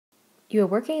You are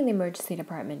working in the emergency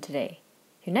department today.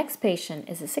 Your next patient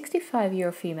is a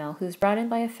 65-year-old female who is brought in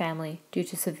by a family due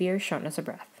to severe shortness of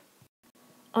breath.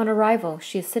 On arrival,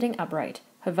 she is sitting upright.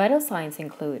 Her vital signs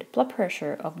include blood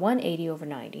pressure of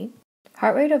 180/90,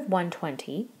 heart rate of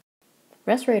 120,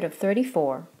 rest rate of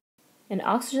 34, and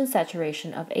oxygen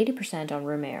saturation of 80% on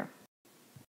room air.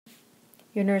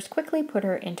 Your nurse quickly put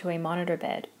her into a monitor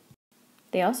bed.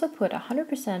 They also put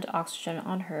 100% oxygen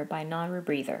on her by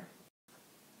non-rebreather.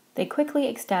 They quickly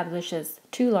establishes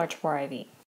 2 large bore IV.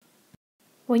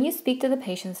 When you speak to the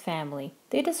patient's family,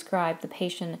 they describe the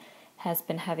patient has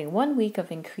been having 1 week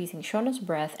of increasing shortness of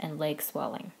breath and leg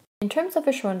swelling. In terms of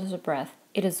her shortness of breath,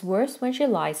 it is worse when she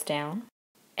lies down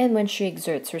and when she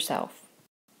exerts herself.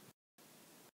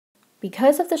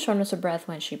 Because of the shortness of breath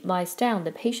when she lies down,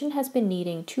 the patient has been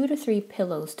needing 2 to 3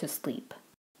 pillows to sleep.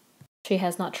 She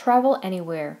has not traveled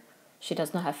anywhere. She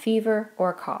does not have fever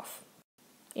or cough.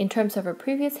 In terms of her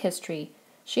previous history,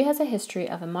 she has a history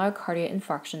of a myocardial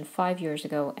infarction 5 years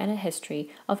ago and a history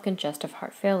of congestive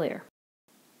heart failure.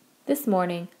 This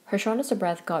morning, her shortness of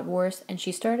breath got worse and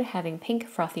she started having pink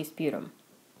frothy sputum.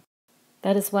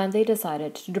 That is when they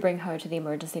decided to bring her to the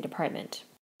emergency department.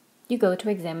 You go to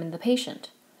examine the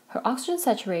patient. Her oxygen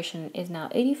saturation is now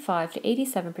 85 to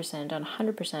 87% on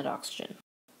 100% oxygen.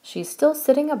 She is still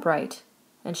sitting upright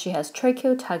and she has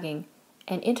tracheal tugging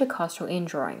and intercostal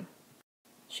indrawing.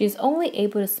 She is only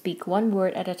able to speak 1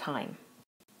 word at a time.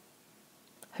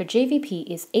 Her JVP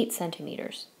is 8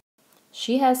 centimeters.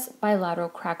 She has bilateral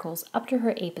crackles up to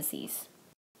her apices.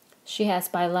 She has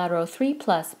bilateral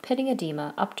 3+ pitting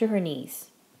edema up to her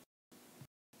knees.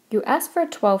 You ask for a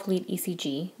 12-lead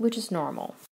ECG, which is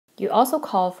normal. You also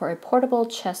call for a portable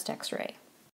chest X-ray.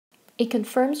 It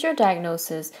confirms your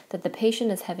diagnosis that the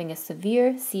patient is having a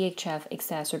severe CHF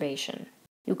exacerbation.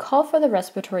 You call for the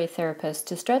respiratory therapist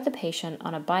to start the patient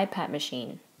on a BiPAP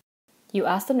machine. You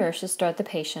ask the nurse to start the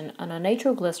patient on a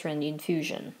nitroglycerin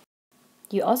infusion.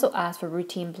 You also ask for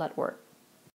routine blood work.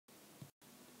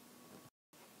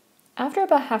 After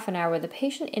about half an hour, the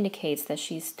patient indicates that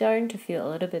she's starting to feel a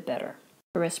little bit better.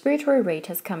 Her respiratory rate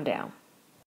has come down.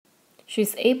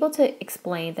 She's able to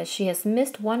explain that she has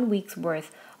missed 1 week's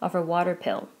worth of her water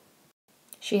pill.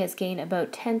 She has gained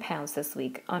about 10 pounds this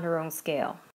week on her own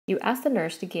scale. You ask the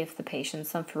nurse to give the patient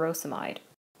some furosemide.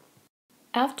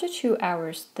 After 2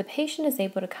 hours, the patient is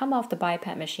able to come off the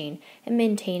BiPAP machine and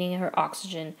maintaining her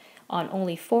oxygen on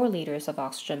only 4 liters of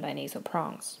oxygen by nasal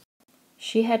prongs.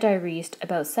 She had diuresed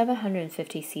about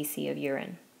 750 cc of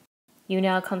urine. You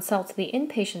now consult the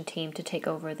inpatient team to take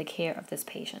over the care of this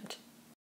patient.